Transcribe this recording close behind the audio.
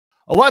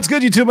What's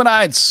good,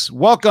 YouTubeites?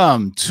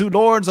 Welcome to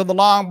Lords of the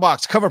Long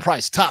Box Cover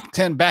Price Top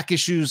 10 Back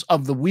Issues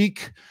of the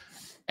Week.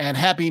 And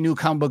happy new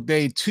comic book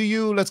day to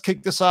you. Let's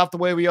kick this off the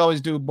way we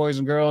always do, boys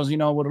and girls. You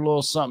know, with a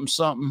little something,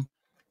 something.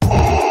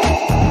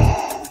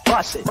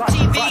 Bust it.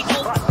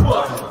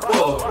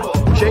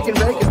 Shake and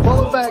bake and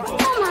pull it back.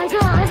 Oh my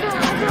God.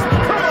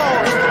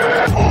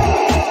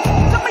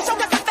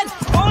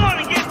 Hold on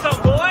and get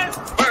some, boys.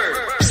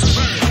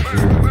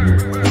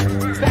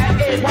 That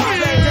is why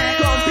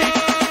they come big.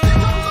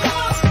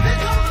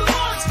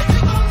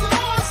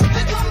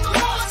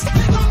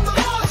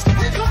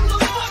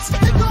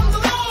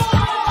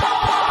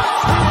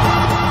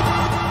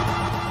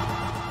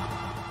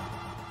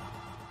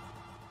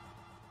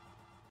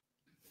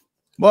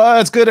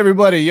 What's good,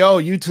 everybody? Yo,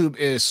 YouTube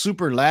is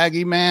super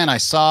laggy, man. I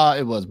saw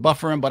it was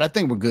buffering, but I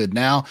think we're good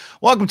now.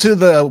 Welcome to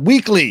the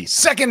weekly,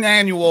 second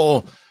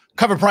annual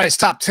Cover Price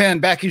Top 10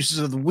 Back Issues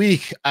of the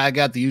Week. I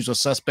got the usual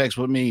suspects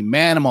with me.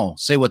 Manimal,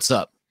 say what's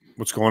up.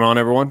 What's going on,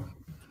 everyone?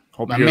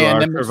 Hope My you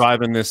man, are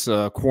surviving this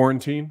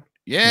quarantine.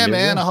 Yeah,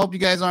 man. I hope you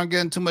guys aren't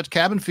getting too much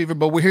cabin fever,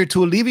 but we're here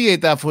to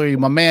alleviate that for you.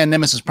 My man,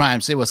 Nemesis Prime,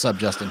 say what's up,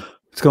 Justin.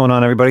 What's going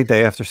on, everybody?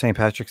 Day after St.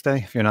 Patrick's Day.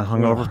 If you're not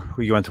hungover,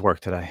 who you went to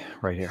work today?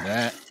 Right here.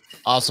 Yeah.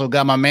 Also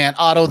got my man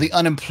Otto, the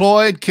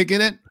unemployed, kicking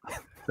it.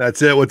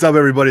 That's it. What's up,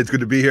 everybody? It's good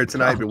to be here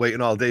tonight. Been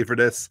waiting all day for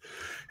this,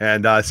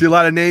 and I see a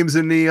lot of names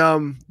in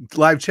the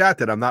live chat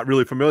that I'm not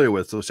really familiar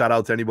with. So shout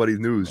out to anybody's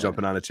news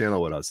jumping on the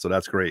channel with us. So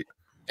that's great.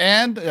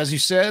 And as you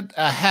said,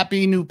 a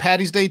happy new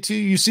Patty's Day to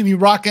you. You see me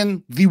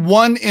rocking the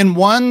 1 in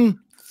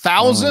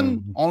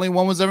 1,000. Only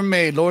one was ever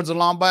made. Lords of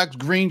Long Box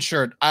green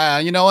shirt.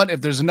 You know what?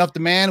 If there's enough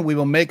demand, we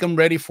will make them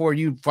ready for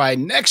you by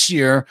next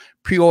year.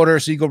 Pre-order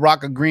so you can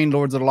rock a green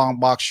Lords of the Long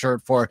Box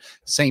shirt for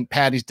St.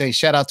 Patty's Day.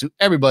 Shout out to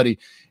everybody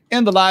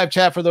in the live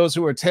chat. For those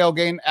who are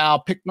tailgating,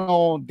 Al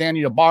Picknell,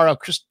 Danny Ibarra,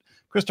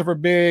 Christopher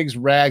Biggs,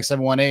 Rag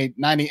 718,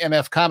 90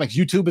 MF Comics.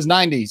 YouTube is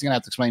 90. He's gonna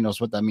have to explain to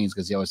us what that means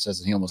because he always says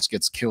that he almost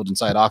gets killed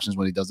inside auctions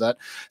when he does that.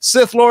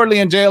 Sith Lordly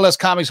and JLS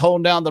Comics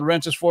holding down the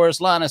wrenches for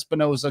us. Lana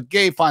Espinosa,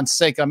 Gabe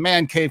Fonseca,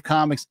 Man Cave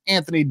Comics,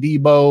 Anthony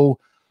Debo.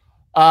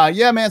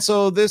 Yeah, man.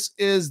 So this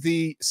is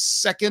the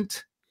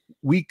second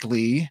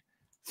weekly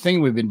thing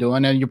we've been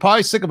doing, and you're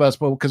probably sick of us,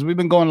 but because we've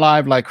been going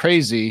live like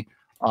crazy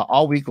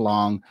all week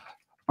long.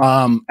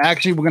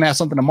 Actually, we're gonna have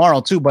something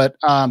tomorrow too, but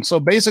so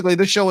basically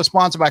this show is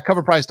sponsored by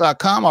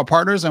coverprice.com, our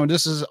partners, and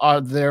this is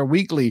their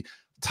weekly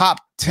top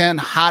 10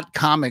 hot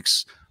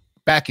comics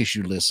back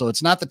issue list. So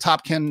it's not the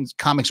top 10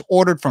 comics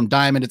ordered from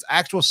Diamond, it's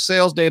actual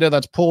sales data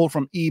that's pulled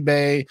from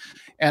eBay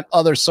and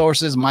other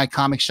sources, My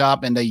Comic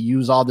Shop, and they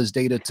use all this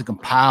data to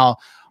compile.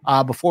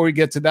 Before we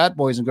get to that,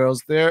 boys and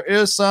girls, there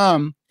is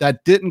some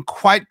that didn't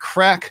quite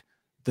crack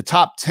the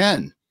top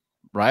 10,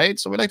 right?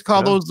 So we like to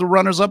call those the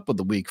runners up of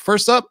the week.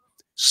 First up,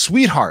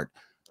 Sweetheart,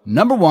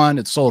 number one.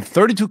 It sold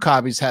 32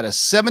 copies, had a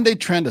 7-day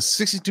trend of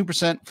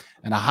 62%,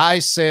 and a high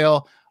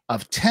sale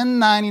of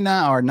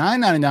 $10.99 or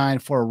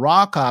 $9.99 for a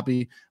raw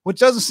copy, which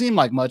doesn't seem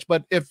like much,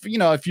 but if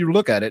you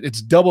look at it,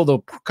 it's double the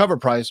cover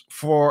price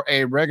for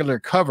a regular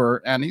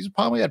cover, and he's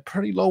probably at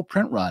pretty low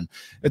print run.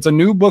 It's a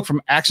new book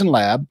from Action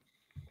Lab,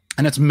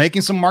 and it's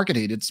making some market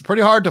heat. It's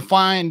pretty hard to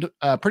find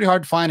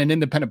an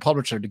independent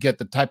publisher to get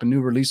the type of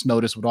new release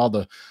notice with all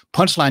the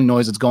punchline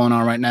noise that's going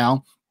on right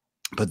now.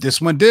 But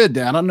this one did.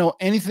 I don't know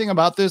anything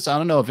about this. I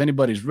don't know if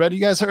anybody's read. You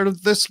guys heard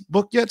of this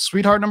book yet?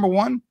 Sweetheart number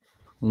one?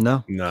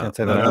 No. No, Can't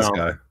say not that. this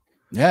guy.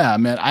 Yeah,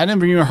 man. I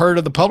never even heard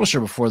of the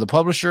publisher before. The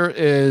publisher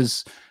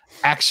is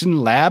Action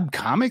Lab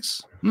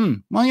Comics.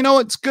 Well, you know,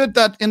 it's good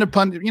that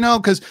independent,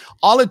 because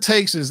all it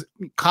takes is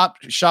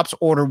shops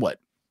order what?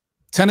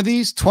 10 of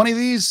these, 20 of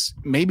these,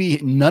 maybe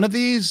none of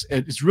these.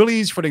 It's really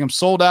easy for them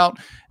sold out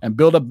and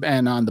build up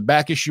and on the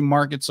back issue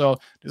market. So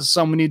this is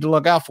something we need to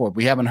look out for.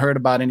 We haven't heard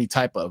about any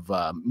type of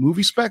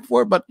movie spec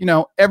for it, but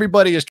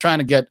everybody is trying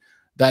to get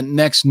that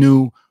next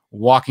new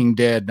Walking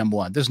Dead number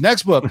one. This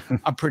next book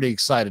I'm pretty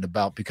excited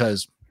about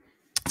because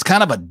it's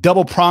kind of a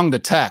double-pronged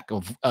attack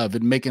of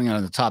it making it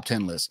on the top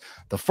 10 list.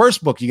 The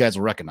first book you guys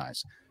will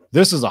recognize.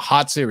 This is a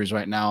hot series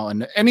right now,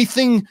 and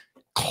anything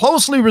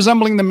closely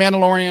resembling The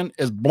Mandalorian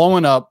is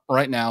blowing up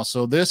right now.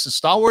 So this is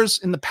Star Wars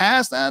in the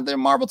past, they're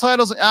Marvel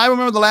titles. I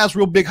remember the last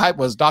real big hype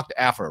was Dr.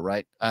 Aphra,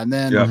 right? And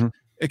then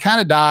it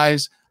kind of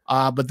dies.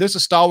 But this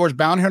is Star Wars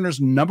Bounty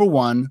Hunters number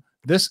one.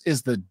 This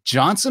is the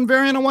Johnson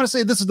variant. I want to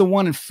say this is the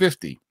 1 in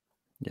 50.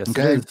 Yes.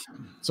 Okay.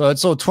 So it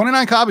sold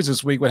 29 copies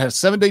this week, but had a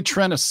 7-day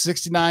trend of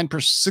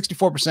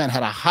 64%,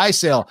 had a high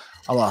sale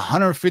of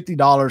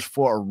 $150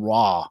 for a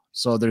raw.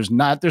 So there's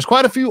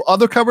quite a few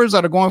other covers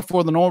that are going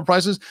for the normal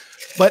prices,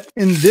 but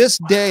in this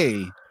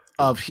day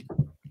of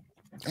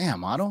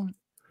damn, Otto.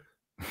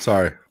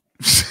 Sorry.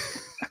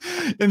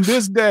 In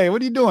this day,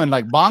 what are you doing?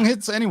 Like bong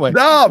hits anyway?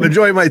 No, I'm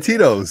enjoying my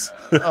Tito's.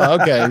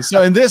 Okay.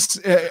 So in this,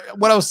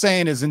 what I was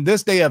saying is in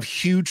this day of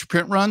huge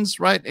print runs,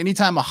 right?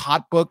 Anytime a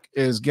hot book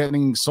is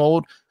getting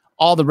sold,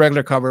 all the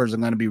regular covers are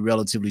going to be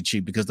relatively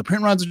cheap because the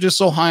print runs are just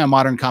so high on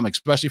modern comics,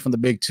 especially from the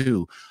big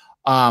two.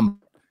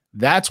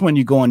 That's when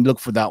you go and look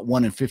for that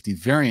 1 in 50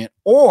 variant,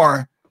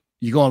 or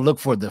you're going to look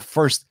for the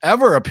first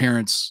ever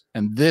appearance.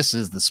 And this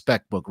is the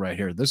spec book right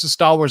here. This is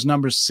Star Wars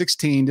number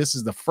 16. This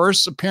is the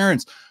first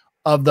appearance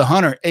of the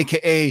Hunter,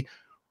 aka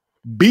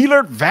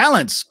Beelert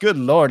Valance. Good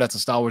Lord, that's a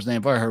Star Wars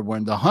name if I heard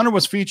one. The Hunter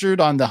was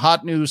featured on the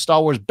hot new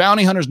Star Wars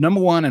Bounty Hunters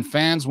 #1, and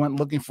fans went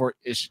looking for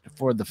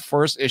the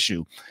first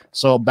issue.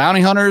 So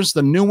Bounty Hunters,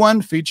 the new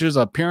one, features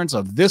appearance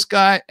of this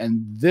guy, and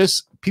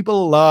this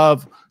people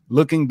love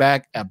looking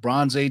back at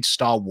Bronze Age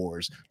Star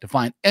Wars to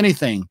find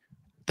anything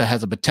that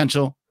has a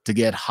potential to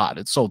get hot.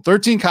 It sold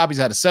 13 copies,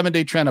 had a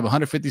 7-day trend of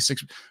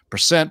 156%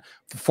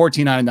 for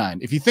 $14.99.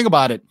 If you think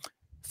about it,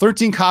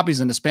 13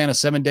 copies in the span of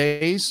 7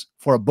 days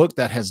for a book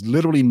that has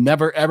literally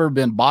never, ever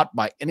been bought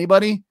by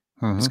anybody.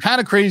 It's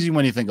kind of crazy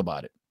when you think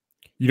about it.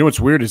 You know what's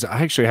weird is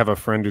I actually have a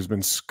friend who's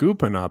been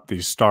scooping up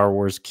these Star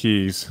Wars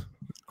keys.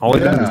 All he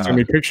does is send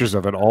me pictures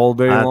of it all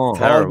day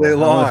long. All day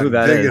long. Who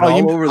that Digging is.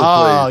 all over the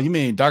place. You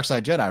mean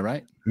Darkside Jedi,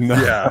 right? No.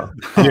 Yeah.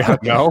 Yeah,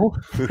 no.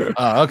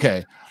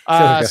 Okay.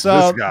 This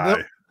So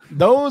guy.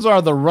 those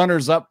are the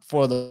runners up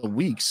for the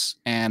weeks.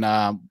 And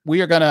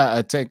we are going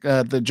to take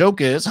the joke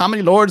is, how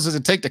many lords does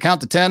it take to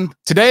count to 10?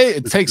 Today,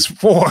 it takes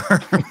 4.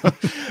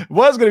 It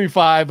was going to be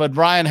 5, but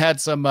Ryan had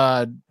some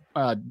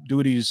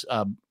duties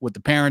with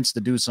the parents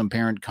to do some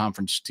parent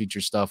conference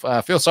teacher stuff.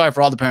 I feel sorry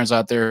for all the parents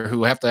out there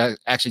who have to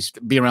actually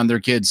be around their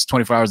kids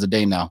 24 hours a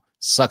day now.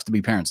 Sucks to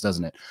be parents,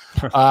 doesn't it?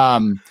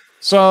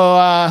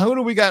 So who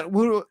do we got?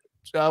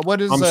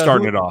 What is I'm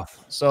starting it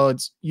off. So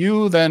it's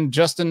you, then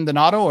Justin, then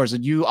Otto, or is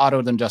it you,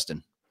 Otto, then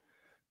Justin?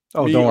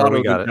 Oh, Me, don't worry, Otto,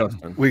 we got then it.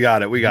 Justin. We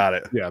got it. We got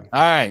it. Yeah.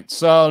 All right,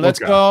 so let's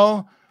Okay.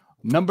 go.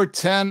 Number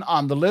 10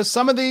 on the list.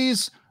 Some of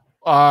these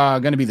are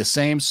going to be the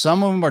same.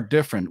 Some of them are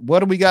different.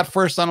 What do we got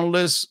first on the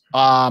list?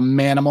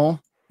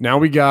 Manimal. Now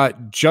we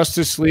got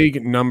Justice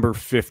League number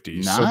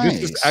 50. So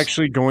this is Nice.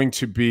 actually going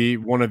to be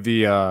one of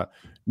the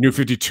New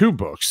 52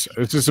 books.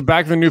 This is the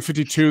back of the New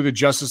 52, the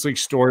Justice League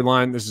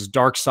storyline. This is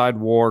Dark Side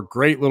War.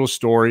 Great little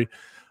story.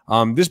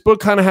 This book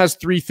kind of has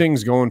 3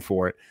 things going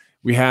for it.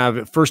 We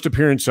have first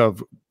appearance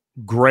of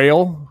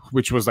Grail,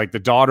 which was like the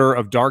daughter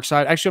of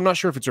Darkseid. Actually, I'm not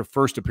sure if it's her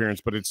first appearance,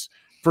 but it's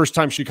first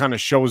time she kind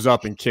of shows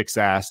up and kicks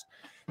ass.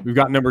 We've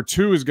got number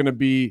 2 is going to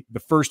be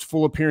the first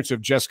full appearance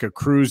of Jessica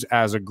Cruz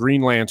as a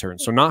Green Lantern.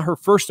 So not her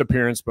first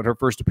appearance, but her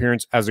first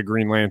appearance as a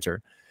Green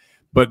Lantern.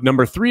 But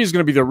number 3 is going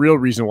to be the real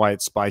reason why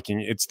it's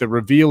spiking. It's the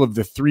reveal of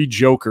the 3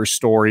 Joker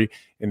story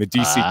in the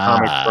DC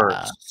comic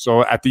verse.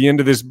 So at the end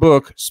of this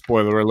book,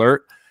 spoiler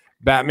alert,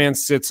 Batman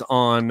sits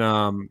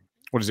on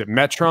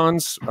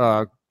Metron's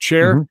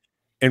chair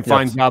and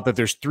finds out that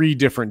there's 3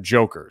 different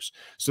Jokers.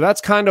 So that's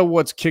kind of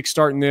what's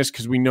kickstarting this,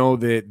 because we know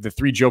that the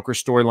 3 Joker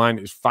storyline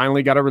has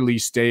finally got a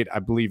release date. I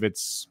believe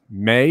it's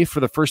May for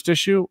the first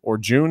issue, or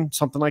June,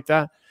 something like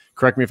that.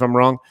 Correct me if I'm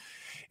wrong.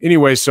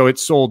 Anyway, so it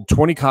sold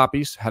 20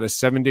 copies, had a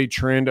 7-day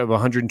trend of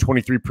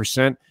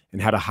 123%,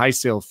 and had a high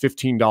sale of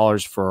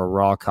 $15 for a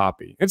raw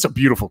copy. It's a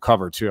beautiful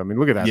cover too. I mean,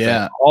 look at that.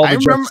 Yeah, thing. All the I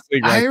remember. Justice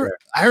League right there.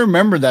 I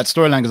remember that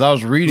storyline because I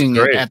was reading it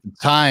great. at the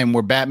time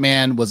where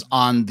Batman was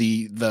on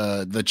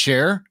the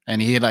chair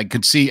and he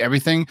could see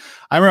everything.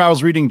 I remember I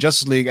was reading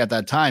Justice League at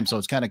that time, so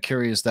it's kind of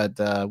curious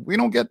that we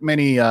don't get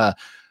many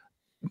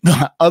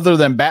other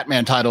than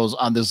Batman titles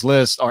on this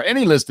list, or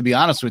any list, to be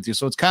honest with you.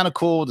 So it's kind of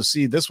cool to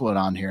see this one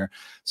on here.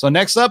 So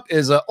next up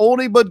is a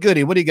oldie but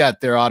goodie. What do you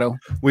got there, Otto?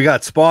 We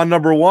got Spawn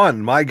number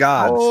 1. My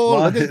God. Oh,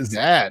 Spawn look at is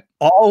that.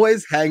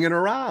 always hanging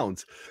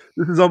around.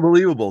 This is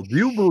unbelievable. Do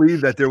you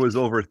believe that there was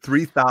over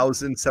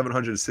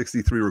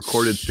 3,763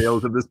 recorded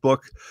sales of this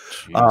book?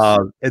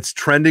 It's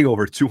trending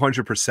over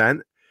 200%.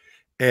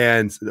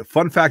 And the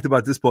fun fact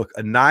about this book,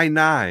 a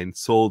 9.9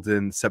 sold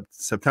in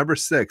September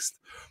 6th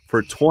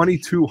for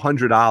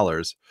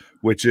 $2,200,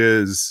 which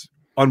is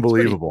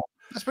unbelievable.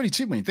 That's pretty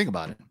cheap when you think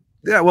about it.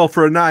 Yeah, well,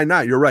 for a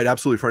 9.9, you're right,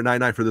 absolutely, for a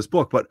 9.9 for this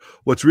book. But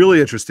what's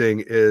really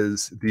interesting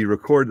is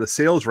the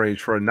sales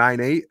range for a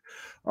 9.8.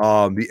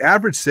 The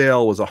average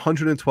sale was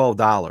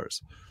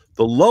 $112.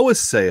 The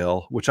lowest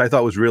sale, which I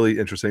thought was really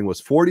interesting, was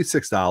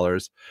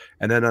 $46,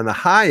 and then on the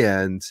high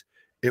end,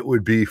 it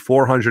would be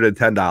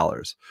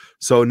 $410.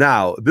 So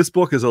now this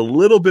book is a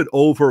little bit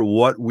over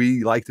what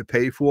we like to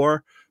pay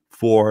for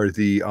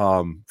the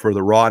raw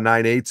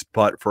 9.8s,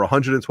 but for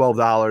 $112,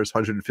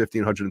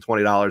 $115,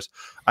 $120,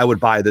 I would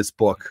buy this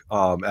book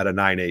at a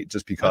 9.8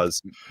 just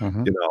because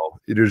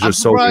it is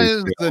just so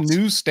surprised the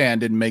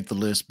newsstand didn't make the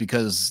list,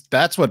 because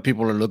that's what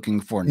people are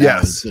looking for now.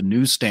 Yes. Is the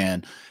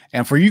newsstand.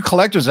 And for you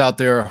collectors out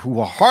there who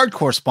are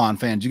hardcore Spawn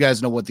fans, you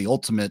guys know what the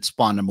ultimate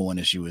Spawn #1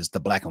 issue is: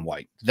 the black and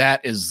white. That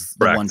is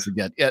the one to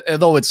get.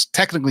 Although it's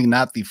technically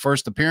not the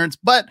first appearance,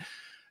 but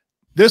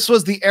this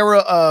was the era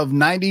of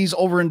 90s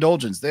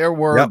overindulgence. There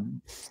were,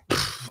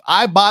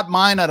 I bought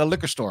mine at a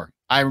liquor store.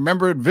 I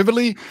remember it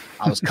vividly.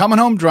 I was coming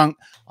home drunk.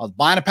 I was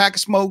buying a pack of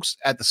smokes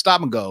at the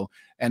Stop and Go,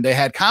 and they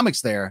had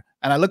comics there.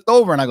 And I looked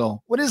over and I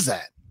go, "What is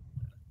that?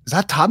 Is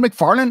that Todd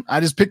McFarlane?" I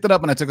just picked it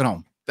up and I took it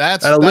home.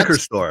 That's at a liquor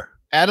store.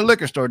 At a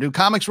liquor store, dude.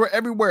 Comics were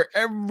everywhere.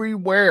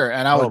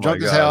 And I was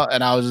drunk as hell,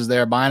 and I was just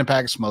there buying a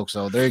pack of smoke.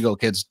 So there you go,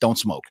 kids. Don't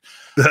smoke.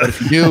 But if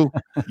you do,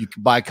 you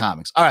can buy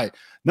comics. All right.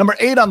 Number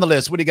 8 on the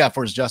list. What do you got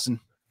for us, Justin?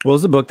 Well,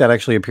 it's a book that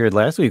actually appeared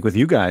last week with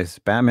you guys,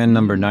 Batman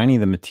number 90,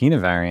 the Matina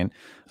variant.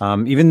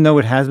 Even though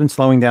it has been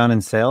slowing down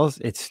in sales,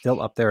 it's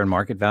still up there in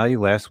market value.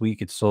 Last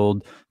week, it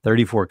sold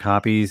 34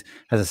 copies,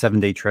 has a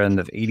 7-day trend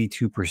of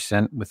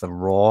 82% with a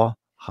raw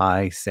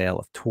high sale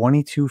of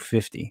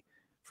 $22.50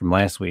 from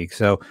last week.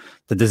 So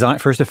the design,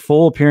 first a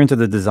full appearance of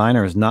the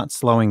designer, is not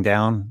slowing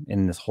down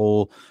in this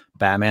whole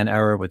Batman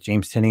era with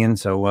James Tynion.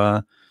 So,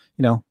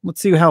 you know,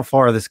 let's see how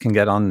far this can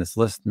get on this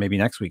list maybe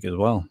next week as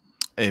well.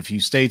 If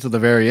you stay to the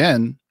very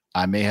end,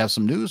 I may have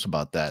some news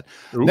about that.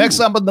 Ooh. Next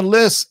up on the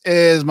list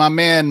is my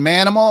man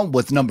Manimal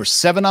with number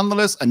 7 on the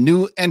list, a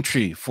new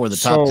entry for the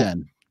top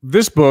 10.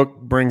 This book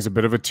brings a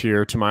bit of a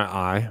tear to my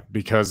eye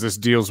because this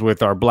deals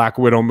with our Black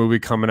Widow movie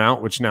coming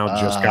out, which now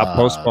just got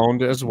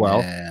postponed as well.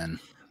 Man.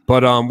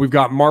 But we've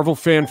got Marvel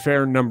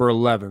Fanfare number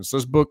 11. So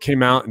this book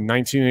came out in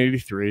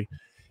 1983.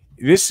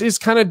 This is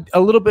kind of a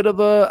little bit of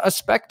a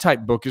spec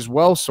type book as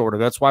well, sort of.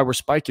 That's why we're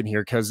spiking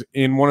here, because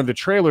in one of the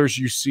trailers,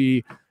 you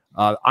see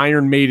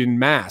Iron Maiden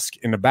mask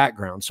in the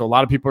background. So a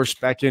lot of people are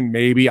specking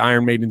maybe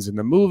Iron Maiden's in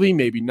the movie,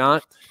 maybe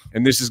not.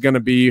 And this is going to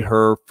be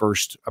her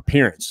first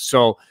appearance.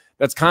 So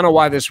that's kind of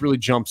why this really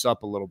jumps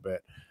up a little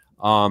bit.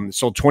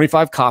 Sold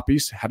 25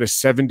 copies, had a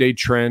 7-day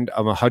trend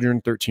of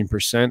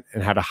 113%,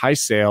 and had a high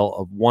sale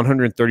of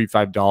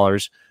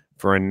 $135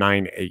 for a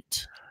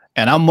 9.8.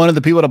 And I'm one of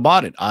the people that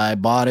bought it. I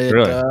bought it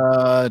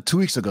Really? 2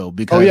 weeks ago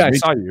because Oh yeah, I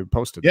saw you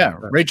posted. yeah,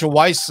 that. Rachel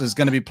Weisz is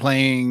going to be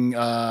playing,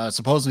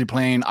 supposedly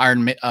playing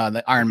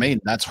the Iron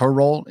Maiden. That's her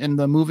role in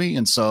the movie,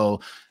 and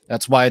so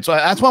that's why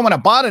when I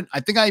bought it, I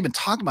think I even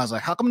talked about it. I was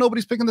like, how come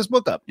nobody's picking this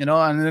book up? You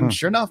know, and then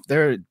sure enough,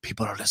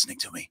 people are listening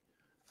to me,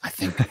 I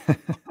think.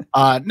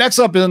 Next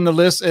up in the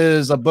list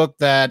is a book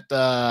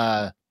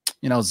that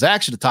you know,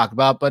 Zach should have talked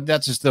about, but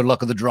that's just the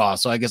luck of the draw.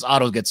 So I guess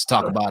Otto gets to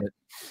talk about it.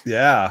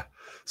 Yeah.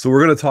 So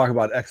we're going to talk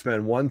about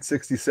X-Men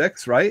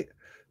 166, right?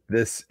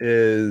 This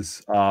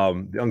is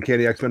the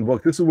Uncanny X-Men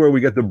book. This is where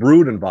we get the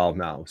Brood involved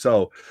now.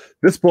 So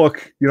this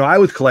book, you know, I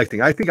was collecting.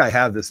 I think I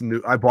have this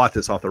I bought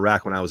this off the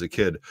rack when I was a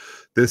kid.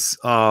 This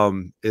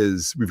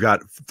we've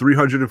got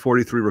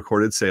 343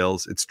 recorded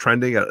sales. It's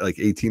trending at like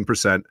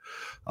 18%.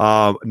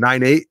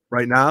 9.8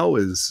 right now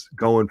is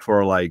going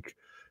for like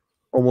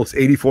almost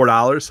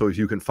 $84. So if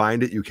you can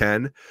find it, you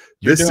can.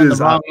 You're This doing is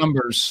the wrong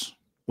numbers.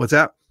 what's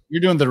that? You're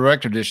doing the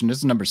direct edition. This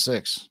is number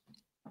 6.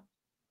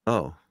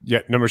 Oh,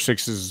 Yeah, number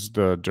 6 is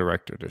the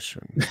direct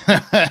edition.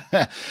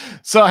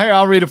 So here,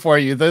 I'll read it for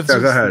you. This yeah,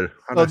 is, go ahead.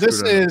 So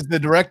this is the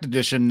direct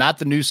edition, not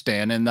the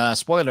newsstand. And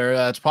spoiler,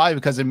 it's probably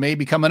because it may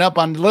be coming up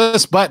on the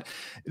list, but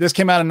this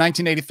came out in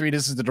 1983.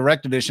 This is the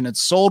direct edition. It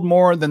sold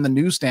more than the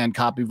newsstand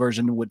copy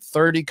version with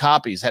 30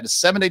 copies. Had a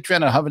 7-day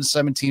trend of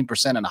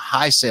 117% and a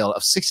high sale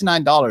of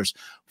 $69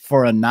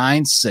 for a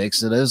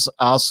 9.6. It is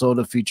also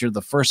to feature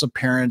the first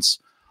appearance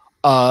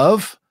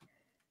of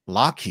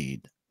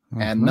Lockheed.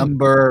 And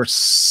number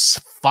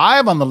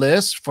 5 on the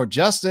list for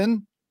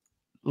Justin.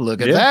 Look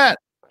at that.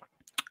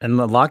 And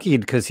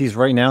Lockheed, because he's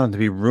right now to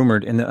be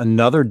rumored in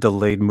another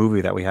delayed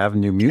movie that we have,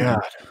 New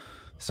Mutant.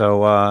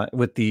 So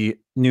with the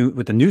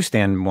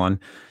newsstand one,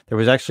 there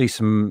was actually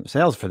some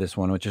sales for this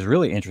one, which is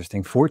really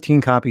interesting.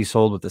 14 copies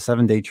sold with a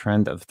 7-day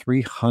trend of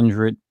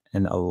 311%.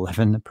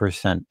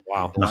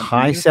 Wow. And a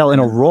high sale in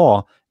a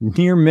raw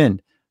near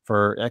mint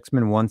for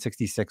X-Men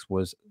 166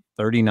 was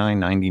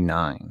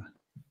 $39.99.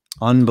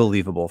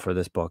 Unbelievable for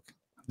this book.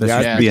 This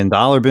used to be in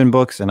dollar bin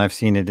books, and I've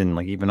seen it in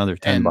like even under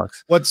 $10.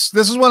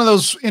 This is one of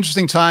those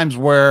interesting times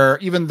where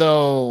even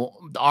though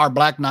our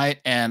Black Knight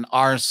and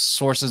our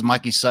sources,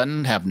 Mikey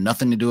Sutton, have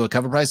nothing to do with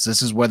cover price,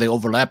 this is where they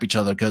overlap each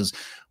other, because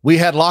we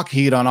had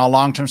Lockheed on our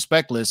long-term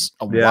spec list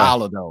a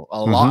while ago,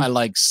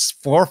 like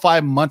 4 or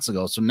 5 months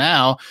ago. So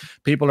now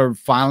people are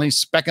finally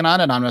specking on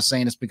it. I'm not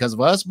saying it's because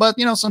of us, but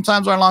you know,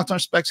 sometimes our long-term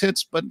specs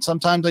hits, but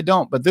sometimes they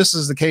don't. But this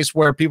is the case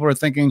where people are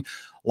thinking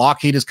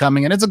Lockheed is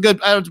coming, and it's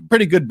a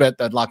pretty good bet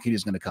that Lockheed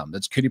is going to come.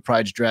 That's Kitty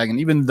Pryde's Dragon,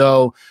 even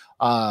though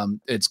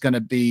it's going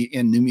to be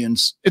in New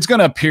Mutants. It's going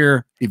to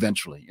appear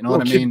eventually. You know what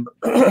I mean?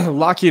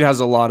 Lockheed has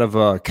a lot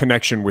of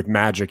connection with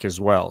magic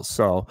as well,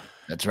 so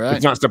that's right.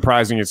 It's not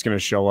surprising it's going to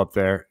show up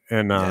there.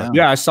 And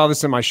yeah, I saw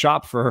this in my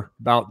shop for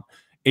about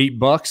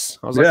 $8.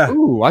 I was like,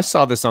 ooh, I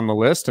saw this on the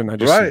list, and I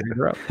just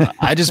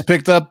I just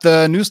picked up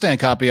the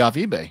newsstand copy off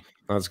eBay.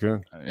 That's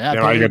good. Yeah,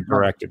 I got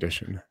direct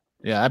edition.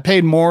 Yeah, I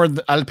paid more.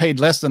 I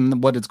paid less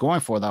than what it's going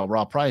for, that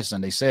raw price,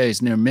 and they say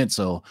it's near mint.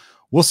 So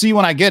we'll see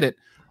when I get it.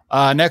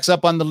 Next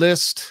up on the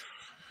list.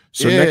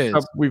 So next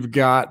up, we've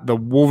got the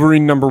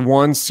Wolverine number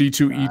 1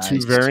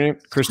 C2E2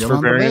 variant, Christopher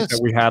variant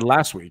that we had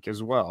last week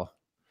as well.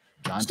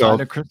 John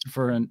Tyler,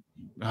 Christopher, and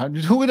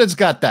who has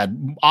got that?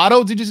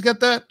 Otto, did you just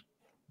get that?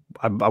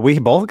 We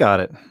both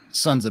got it.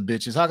 Sons of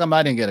bitches. How come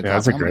I didn't get a copy?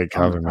 That's a great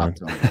cover, man.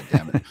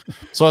 Damn it.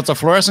 So it's a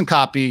fluorescent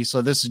copy.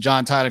 So this is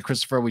John Tyler,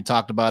 Christopher. We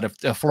talked about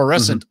if a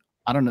fluorescent.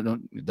 I don't know.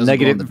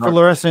 Negative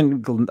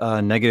fluorescent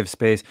negative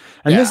space.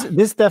 And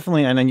this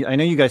definitely, and I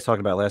know you guys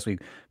talked about it last week,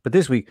 but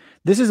this week,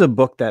 this is a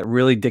book that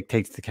really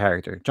dictates the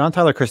character. John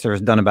Tyler Christopher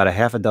has done about a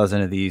half a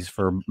dozen of these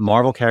for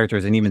Marvel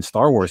characters and even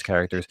Star Wars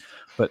characters,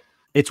 but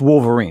it's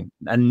Wolverine.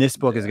 And this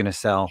book is going to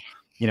sell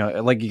you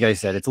know, like you guys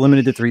said, it's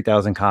limited to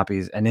 3,000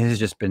 copies, and it has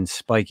just been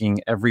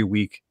spiking every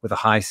week with a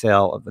high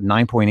sale of the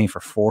 9.8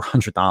 for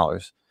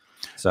 $400.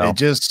 So it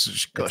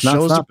just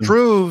shows to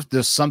prove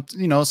there's something,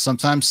 you know,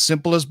 sometimes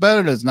simple is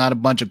better. There's not a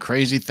bunch of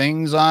crazy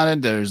things on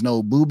it. There's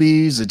no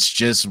boobies. It's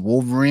just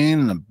Wolverine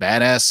and a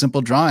badass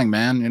simple drawing,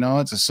 man. You know,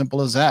 it's as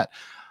simple as that.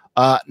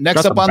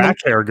 Next up on back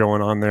hair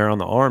going on there on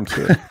the arm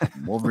too.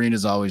 Wolverine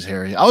is always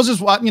hairy. I was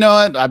just watching, you know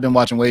what? I've been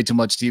watching way too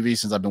much TV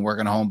since I've been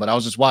working home, but I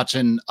was just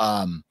watching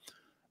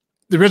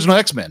the original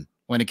X-Men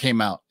when it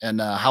came out, and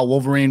how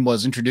Wolverine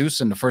was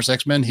introduced in the first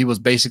X-Men. He was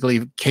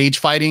basically cage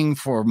fighting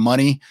for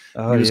money.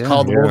 He was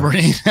called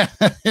Wolverine.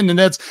 And then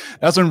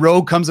that's when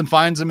Rogue comes and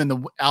finds him in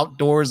the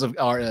outdoors of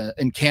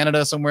in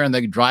Canada somewhere, and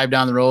they drive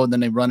down the road, and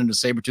then they run into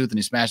Sabretooth and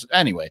he smashes.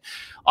 Anyway,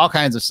 all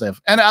kinds of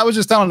stuff. And I was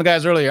just telling the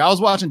guys earlier, I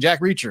was watching Jack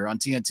Reacher on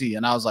TNT,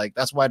 and I was like,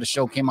 that's why the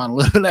show came on a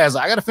little bit last.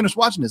 I got to finish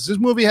watching this. This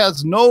movie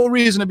has no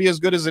reason to be as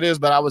good as it is,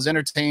 but I was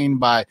entertained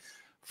by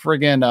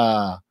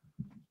friggin'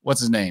 what's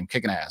his name?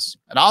 Kicking ass.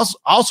 And I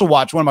also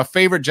watched one of my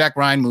favorite Jack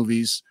Ryan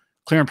movies,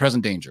 Clear and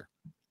Present Danger.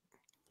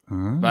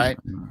 Right?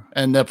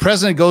 And the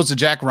president goes to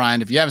Jack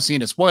Ryan. If you haven't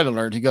seen it, spoiler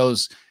alert, he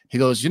goes,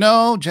 you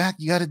know, Jack,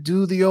 you got to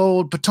do the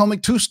old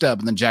Potomac two-step.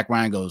 And then Jack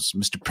Ryan goes,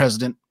 Mr.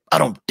 President, I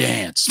don't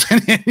dance.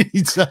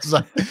 He says,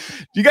 like,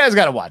 you guys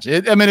got to watch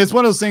it. I mean, it's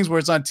one of those things where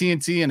it's on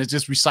TNT and it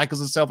just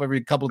recycles itself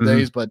every couple of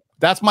days. But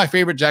that's my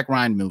favorite Jack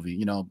Ryan movie,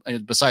 you know,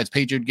 besides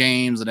Patriot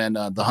Games and then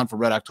The Hunt for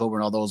Red October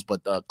and all those.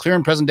 But Clear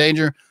and Present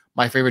Danger,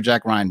 my favorite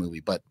Jack Ryan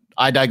movie, but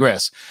I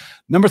digress.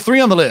 Number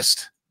 3 on the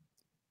list.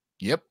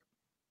 Yep.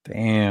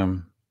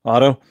 Damn.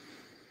 Otto.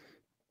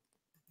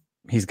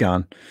 He's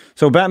gone.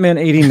 So Batman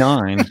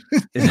 89.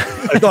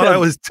 I thought I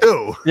was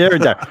 2.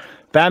 Yeah,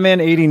 Batman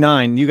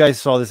 89. You guys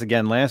saw this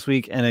again last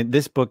week, and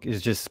this book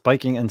is just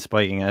spiking and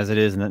spiking as it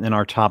is in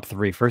our top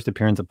 3. First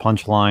appearance of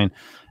Punchline,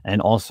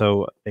 and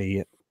also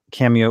a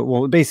cameo.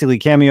 Well, basically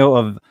cameo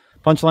of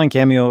Punchline,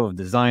 cameo of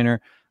Designer.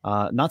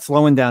 Not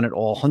slowing down at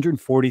all.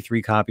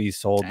 143 copies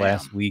sold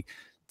last week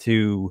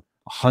to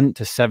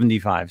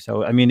 75.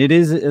 So I mean, it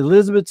is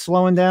Elizabeth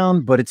slowing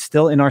down, but it's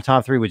still in our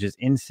top 3, which is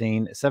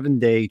insane. A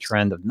 7-day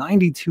trend of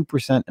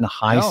 92% and a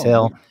high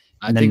sale.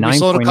 I think we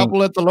sold a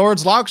couple at the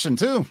Lord's auction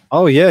too.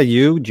 Oh yeah,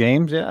 you,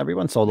 James, yeah,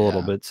 everyone sold a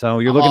little bit. So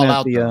you're looking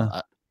at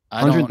the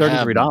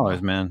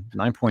 $133, man.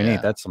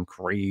 9.8. That's some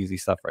crazy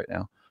stuff right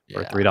now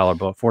for a $3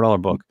 book,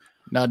 $4 book.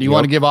 Now, do you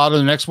want to give Otto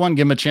the next one?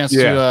 Give him a chance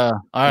to,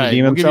 all right,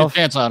 redeem himself. Give you a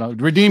chance, Otto.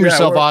 Redeem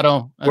yourself,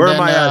 Otto. Where am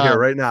I at here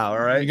right now? All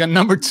right. You got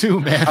number 2,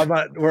 man. How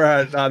about we're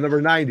at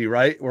number 90,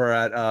 right? We're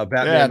at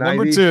Batman 90.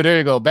 Number 2. There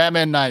you go.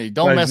 Batman 90.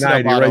 Don't mess it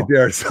up, Otto. Right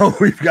there. So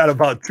we've got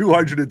about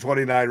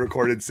 229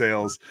 recorded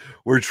sales.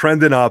 We're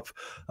trending up.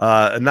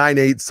 A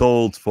 9.8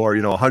 sold for,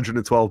 you know,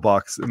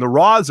 $112, and the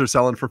raws are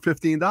selling for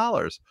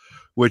 $15,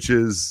 which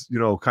is, you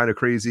know, kind of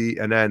crazy.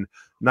 And then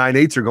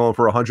 9.8s are going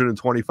for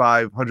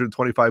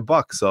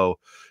 $125. So,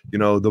 you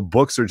know, the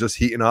books are just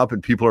heating up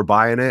and people are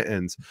buying it.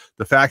 And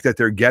the fact that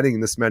they're getting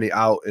this many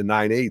out in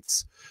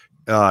 9.8s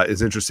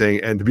is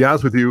interesting. And to be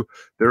honest with you,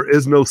 there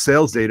is no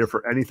sales data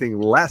for anything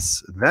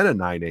less than a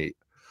 9.8.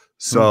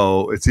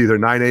 So it's either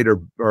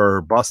 9.8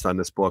 or bust on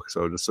this book.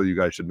 So just so you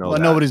guys should know,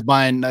 nobody's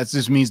buying. That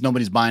just means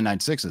nobody's buying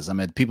 9.6s. I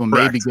mean, people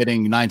may be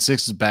getting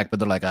 9.6s back, but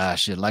they're like,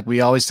 shit. Like we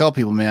always tell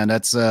people, man,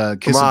 that's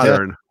kiss of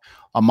death.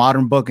 A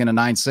modern book in a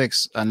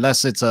 9.6,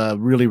 unless it's a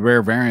really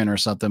rare variant or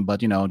something.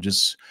 But you know,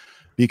 just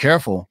be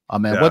careful. I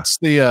mean, what's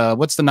the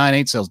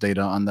 9.8 sales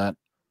data on that?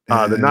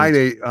 The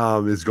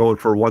 9.8 is going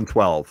for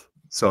 112.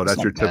 So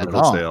that's your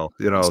typical sale.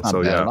 You know,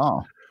 so yeah.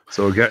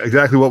 So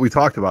exactly what we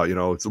talked about. You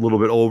know, it's a little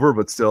bit over,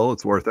 but still,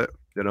 it's worth it.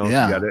 You know, to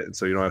get it. And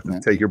so you don't have to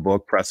take your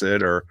book, press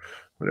it, or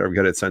whatever,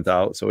 get it sent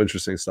out. So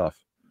interesting stuff.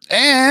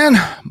 And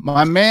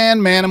my man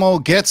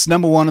Manimal gets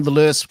number 1 on the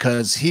list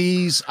because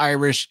he's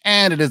Irish,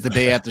 and it is the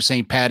day after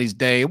St. Patty's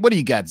Day. What do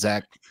you got,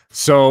 Zach?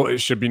 So it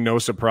should be no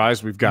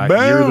surprise. We've got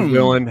Year of the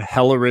Villain,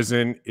 Hell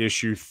Arisen,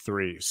 issue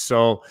 3.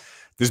 So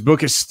this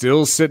book is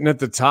still sitting at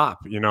the top.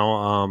 You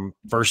know,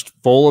 first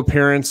full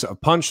appearance of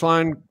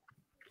Punchline,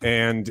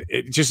 and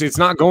it's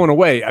not going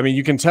away. I mean,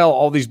 you can tell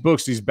all these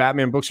books, these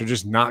Batman books, are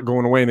just not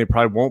going away, and they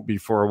probably won't be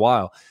for a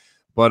while.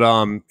 But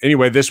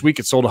anyway, this week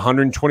it sold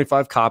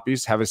 125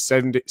 copies, have a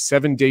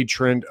 7-day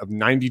trend of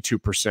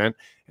 92%,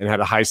 and had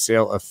a high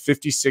sale of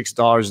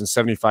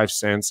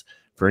 $56.75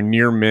 for a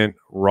near mint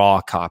raw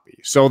copy.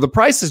 So the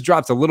price has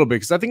dropped a little bit,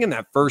 because I think in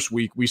that first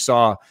week we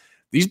saw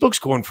these books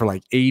going for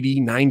like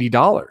 $80,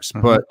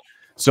 $90. But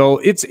so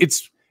it's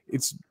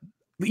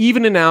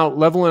evening out,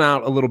 leveling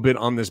out a little bit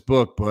on this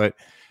book. But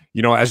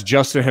you know, as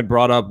Justin had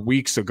brought up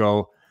weeks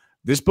ago,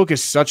 this book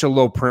is such a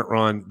low print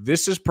run.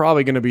 This is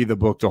probably going to be the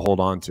book to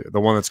hold on to, the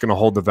one that's going to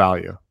hold the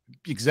value.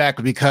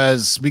 Exactly,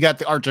 because we got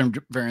the Artgerm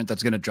variant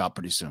that's going to drop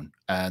pretty soon,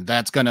 and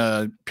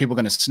people are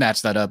going to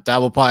snatch that up.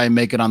 That will probably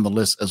make it on the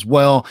list as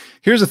well.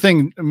 Here's the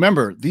thing: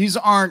 remember, these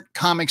aren't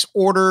comics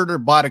ordered or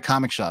bought at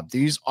comic shop.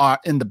 These are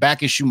in the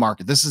back issue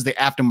market. This is the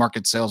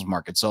aftermarket sales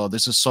market. So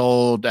this is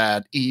sold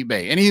at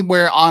eBay,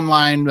 anywhere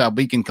online.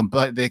 They can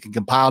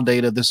compile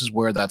data. This is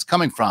where that's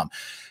coming from.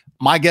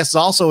 my guess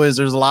also is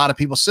there's a lot of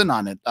people sitting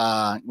on it.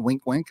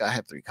 Wink, wink. I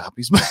have 3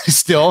 copies, but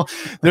still,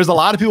 there's a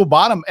lot of people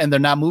bought them and they're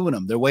not moving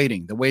them. They're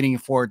waiting. They're waiting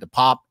for it to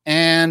pop.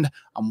 And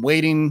I'm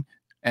waiting.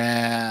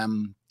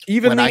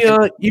 Even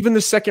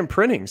the second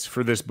printings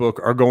for this book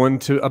are going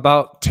to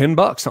about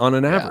 $10 on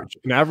an average.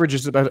 An average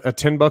is about a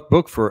 $10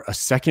 book for a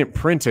second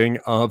printing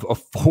of a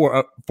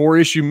four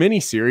issue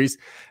miniseries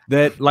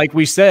that, like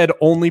we said,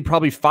 only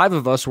probably 5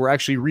 of us were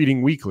actually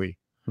reading weekly.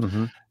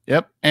 Mm-hmm.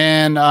 Yep.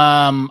 And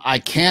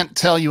I can't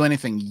tell you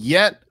anything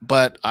yet,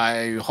 but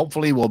I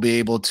hopefully will be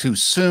able to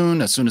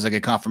soon as I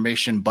get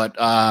confirmation. But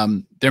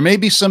there may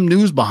be some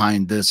news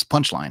behind this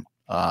Punchline.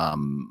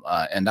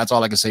 And that's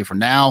all I can say for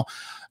now.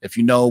 If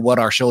you know what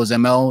our show is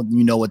ML,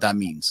 you know what that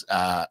means.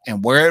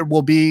 And where it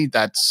will be,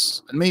 let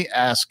me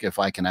ask if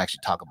I can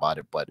actually talk about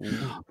it. But you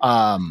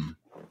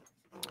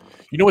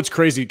know what's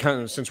crazy, kind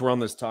of since we're on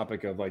this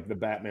topic of like the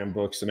Batman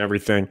books and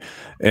everything,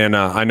 and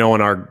I know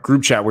in our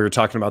group chat we were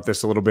talking about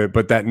this a little bit,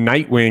 but that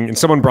Nightwing, and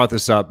someone brought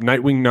this up,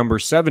 Nightwing number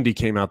 70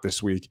 came out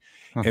this week,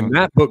 and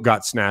that book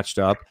got snatched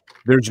up.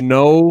 There's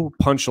no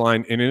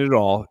Punchline in it at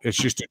all. It's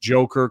just a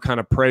Joker kind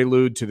of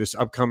prelude to this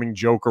upcoming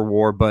Joker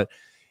war, but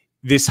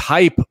this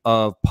hype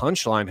of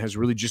Punchline has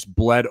really just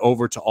bled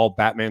over to all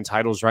Batman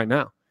titles right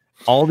now.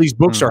 All these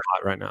books are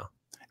hot right now.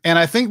 And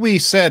I think we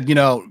said, you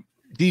know,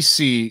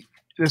 DC,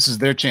 this is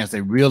their chance. They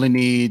really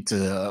need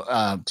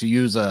to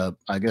use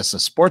I guess a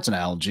sports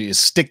analogy is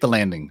stick the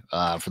landing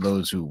for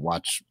those who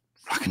watch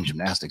fucking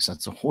gymnastics.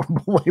 That's a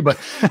horrible way, but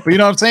you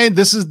know what I'm saying?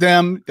 This is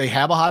them. They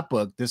have a hot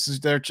book. This is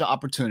their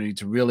opportunity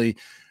to really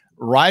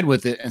ride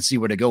with it and see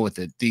where they go with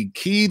it. The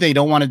key they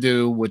don't want to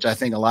do, which I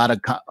think a lot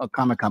of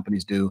comic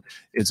companies do,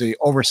 is they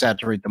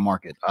oversaturate the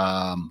market.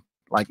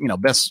 Like, you know,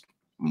 best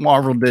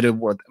Marvel did it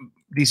with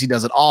DC,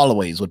 does it all the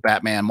ways with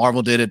Batman.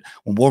 Marvel did it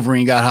when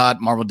Wolverine got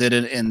hot. Marvel did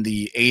it in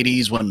the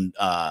 80s when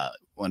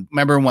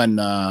remember when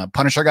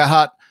Punisher got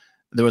hot?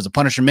 There was a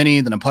Punisher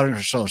mini, then a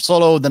Punisher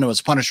solo, then it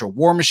was Punisher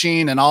War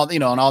Machine, and all, you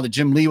know, and all the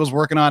Jim Lee was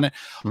working on it.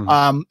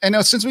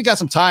 And since we got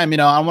some time, you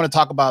know, I want to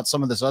talk about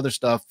some of this other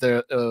stuff.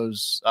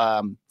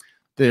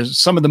 There's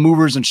some of the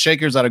movers and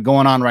shakers that are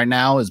going on right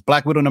now. Is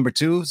Black Widow number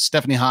 2,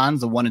 Stephanie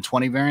Hans, the 1 in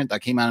 20 variant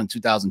that came out in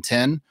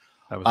 2010.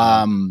 That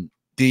was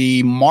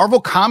the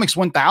Marvel Comics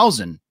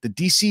 1000, the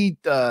DC,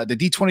 the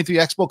D23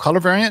 Expo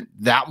color variant,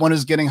 that one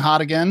is getting hot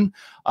again.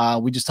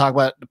 We just talked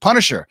about the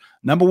Punisher,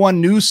 number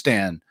 1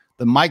 newsstand,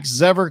 the Mike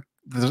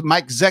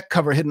Zeck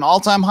cover hit an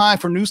all-time high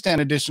for newsstand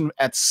edition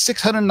at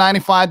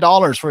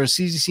 $695 for a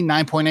CZC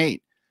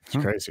 9.8. It's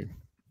crazy.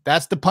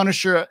 That's the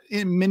Punisher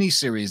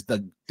miniseries,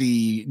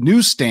 the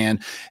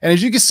newsstand. And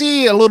as you can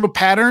see, a little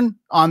pattern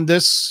on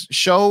this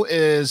show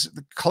is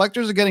the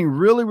collectors are getting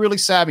really, really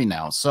savvy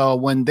now. So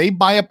when they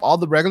buy up all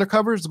the regular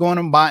covers, going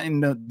and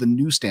buying the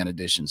newsstand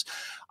editions.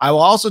 I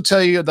will also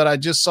tell you that I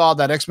just saw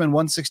that X-Men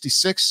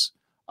 166.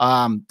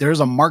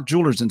 There's a Mark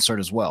Jewelers insert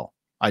as well.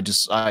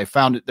 I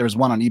found it. There's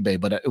one on eBay,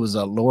 but it was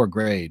a lower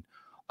grade.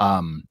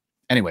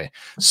 Anyway,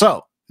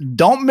 so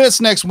don't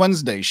miss next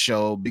Wednesday's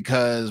show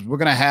because we're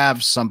gonna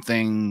have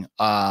something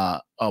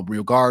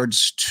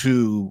regards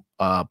to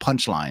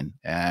Punchline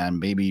and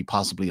maybe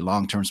possibly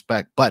long-term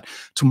spec. But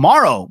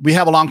tomorrow we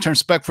have a long-term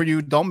spec for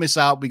you. Don't miss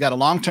out. We got a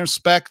long-term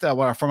spec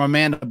that from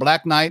Amanda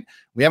Black Knight.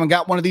 We haven't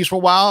got one of these for a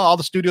while. All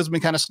the studios have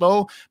been kind of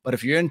slow, but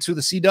if you're into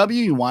the CW,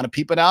 you want to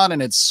peep it out,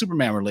 and it's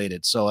Superman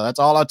related. So that's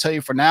all I'll tell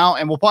you for now.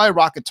 And we'll probably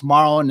rock it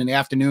tomorrow and in the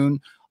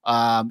afternoon.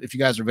 If you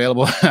guys are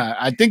available.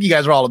 I think you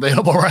guys are all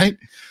available, right?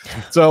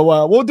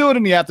 So we'll do it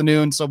in the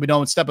afternoon so we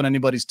don't step on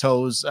anybody's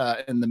toes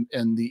in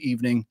the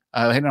evening.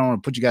 I don't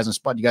want to put you guys on the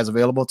spot. You guys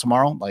available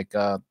tomorrow, like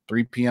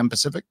 3 p.m.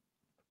 Pacific?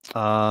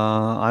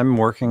 I'm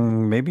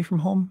working maybe from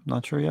home.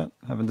 Not sure yet.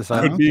 Haven't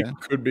decided.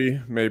 Could be,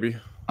 maybe.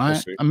 All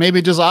right.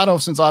 Maybe just Otto,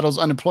 since Otto's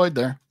unemployed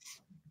there.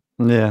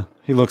 Yeah,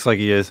 he looks like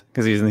he is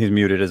because he's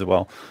muted as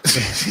well.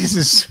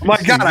 Jesus. Oh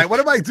my God, what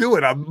am I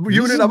doing? I'm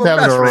muted. I'm a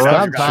having mess a right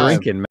rough now. time.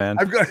 Drinking, man.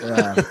 I'm good.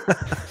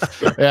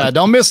 Yeah,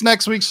 don't miss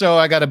next week's show.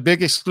 I got a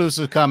big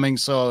exclusive coming,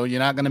 so you're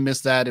not going to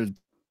miss that.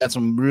 Got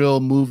some real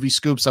movie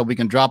scoops that we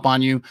can drop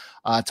on you.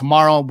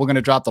 Tomorrow, we're going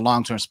to drop the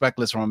long-term spec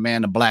list from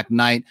Amanda Black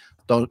Knight.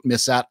 Don't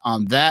miss out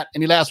on that.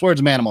 Any last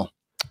words, Manimal?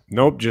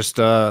 Nope.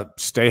 Just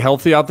stay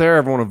healthy out there.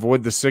 Everyone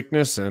avoid the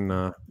sickness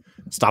and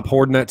stop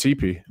hoarding that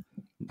TP.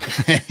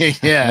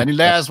 Yeah. Any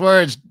last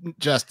words,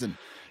 Justin?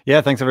 Yeah.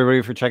 Thanks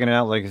everybody for checking it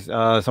out. Like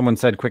someone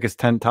said, quickest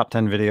top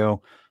 10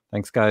 video.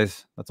 Thanks,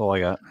 guys. That's all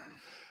I got.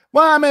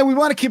 Well, I mean, we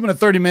want to keep it at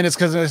 30 minutes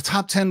because the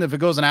top 10, if it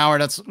goes an hour,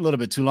 that's a little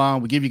bit too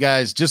long. We give you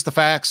guys just the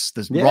facts,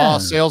 this raw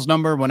sales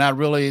number. We're not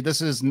really,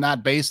 this is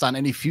not based on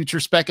any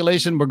future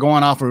speculation. We're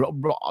going off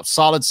of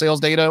solid sales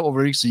data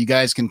over each, so you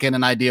guys can get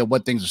an idea of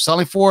what things are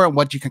selling for and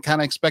what you can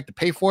kind of expect to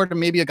pay for it, and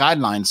maybe a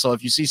guideline. So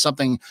if you see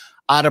something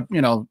out of,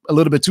 you know, a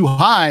little bit too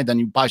high, then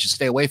you probably should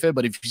stay away from it.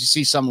 But if you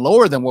see something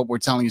lower than what we're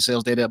telling you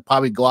sales data,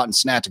 probably go out and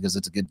snatch it because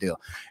it's a good deal.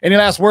 Any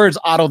last words,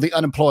 Otto the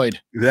unemployed?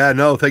 Yeah,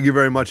 no, thank you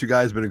very much, you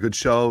guys. Been a good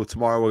show.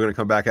 Tomorrow we're going to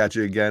come back at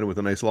you again with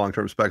a nice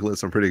long-term spec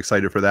list. I'm pretty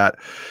excited for that.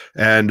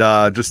 And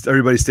just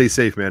everybody stay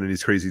safe, man, in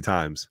these crazy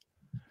times.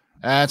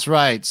 That's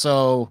right.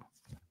 So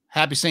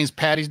Happy St.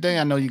 Patty's Day.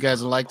 I know you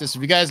guys will like this.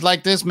 If you guys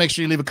like this, make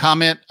sure you leave a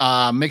comment.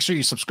 Make sure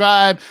you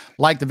subscribe,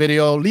 like the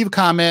video, leave a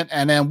comment,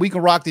 and then we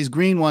can rock these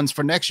green ones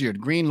for next year. The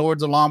green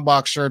Lords of Long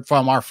Box shirt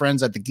from our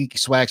friends at the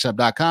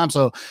geekyswagshop.com.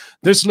 So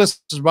this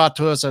list is brought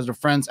to us as our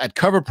friends at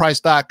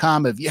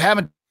coverprice.com. If you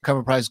haven't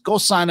Cover Price, go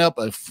sign up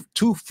a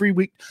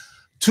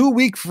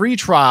 2-week free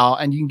trial,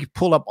 and you can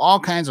pull up all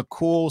kinds of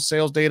cool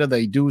sales data.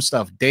 They do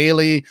stuff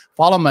daily.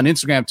 Follow them on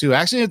Instagram too.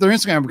 Actually, their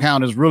Instagram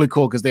account is really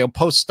cool because they'll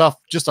post stuff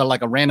just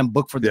like a random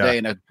book for the day,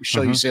 and they'll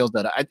show you sales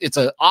data. It's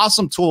an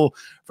awesome tool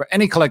for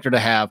any collector to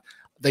have.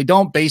 They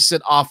don't base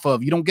it off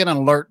of, you don't get an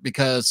alert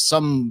because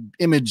some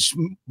image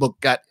book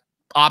got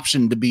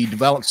option to be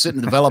developed, sit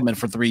in development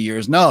for 3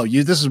 years. No,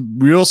 this is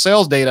real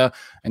sales data,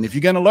 and if you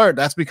get an alert,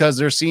 that's because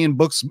they're seeing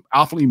books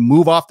awfully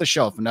move off the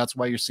shelf, and that's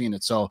why you're seeing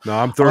it. So no,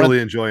 I'm thoroughly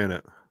enjoying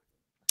it.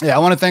 Yeah, I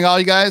want to thank all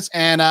you guys,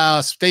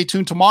 and stay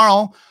tuned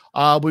tomorrow.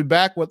 We'll be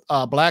back with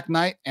Black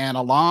Knight and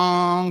a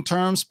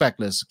long-term spec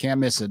list. Can't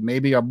miss it.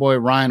 Maybe our boy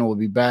Ryan will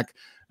be back.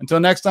 Until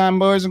next time,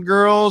 boys and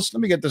girls,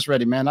 let me get this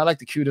ready, man. I like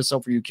to cue this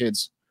up for you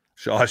kids.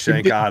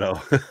 Shawshank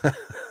Auto.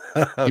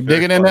 Keep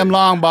digging in them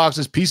long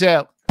boxes. Peace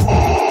out.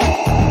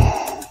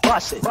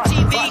 Bust it.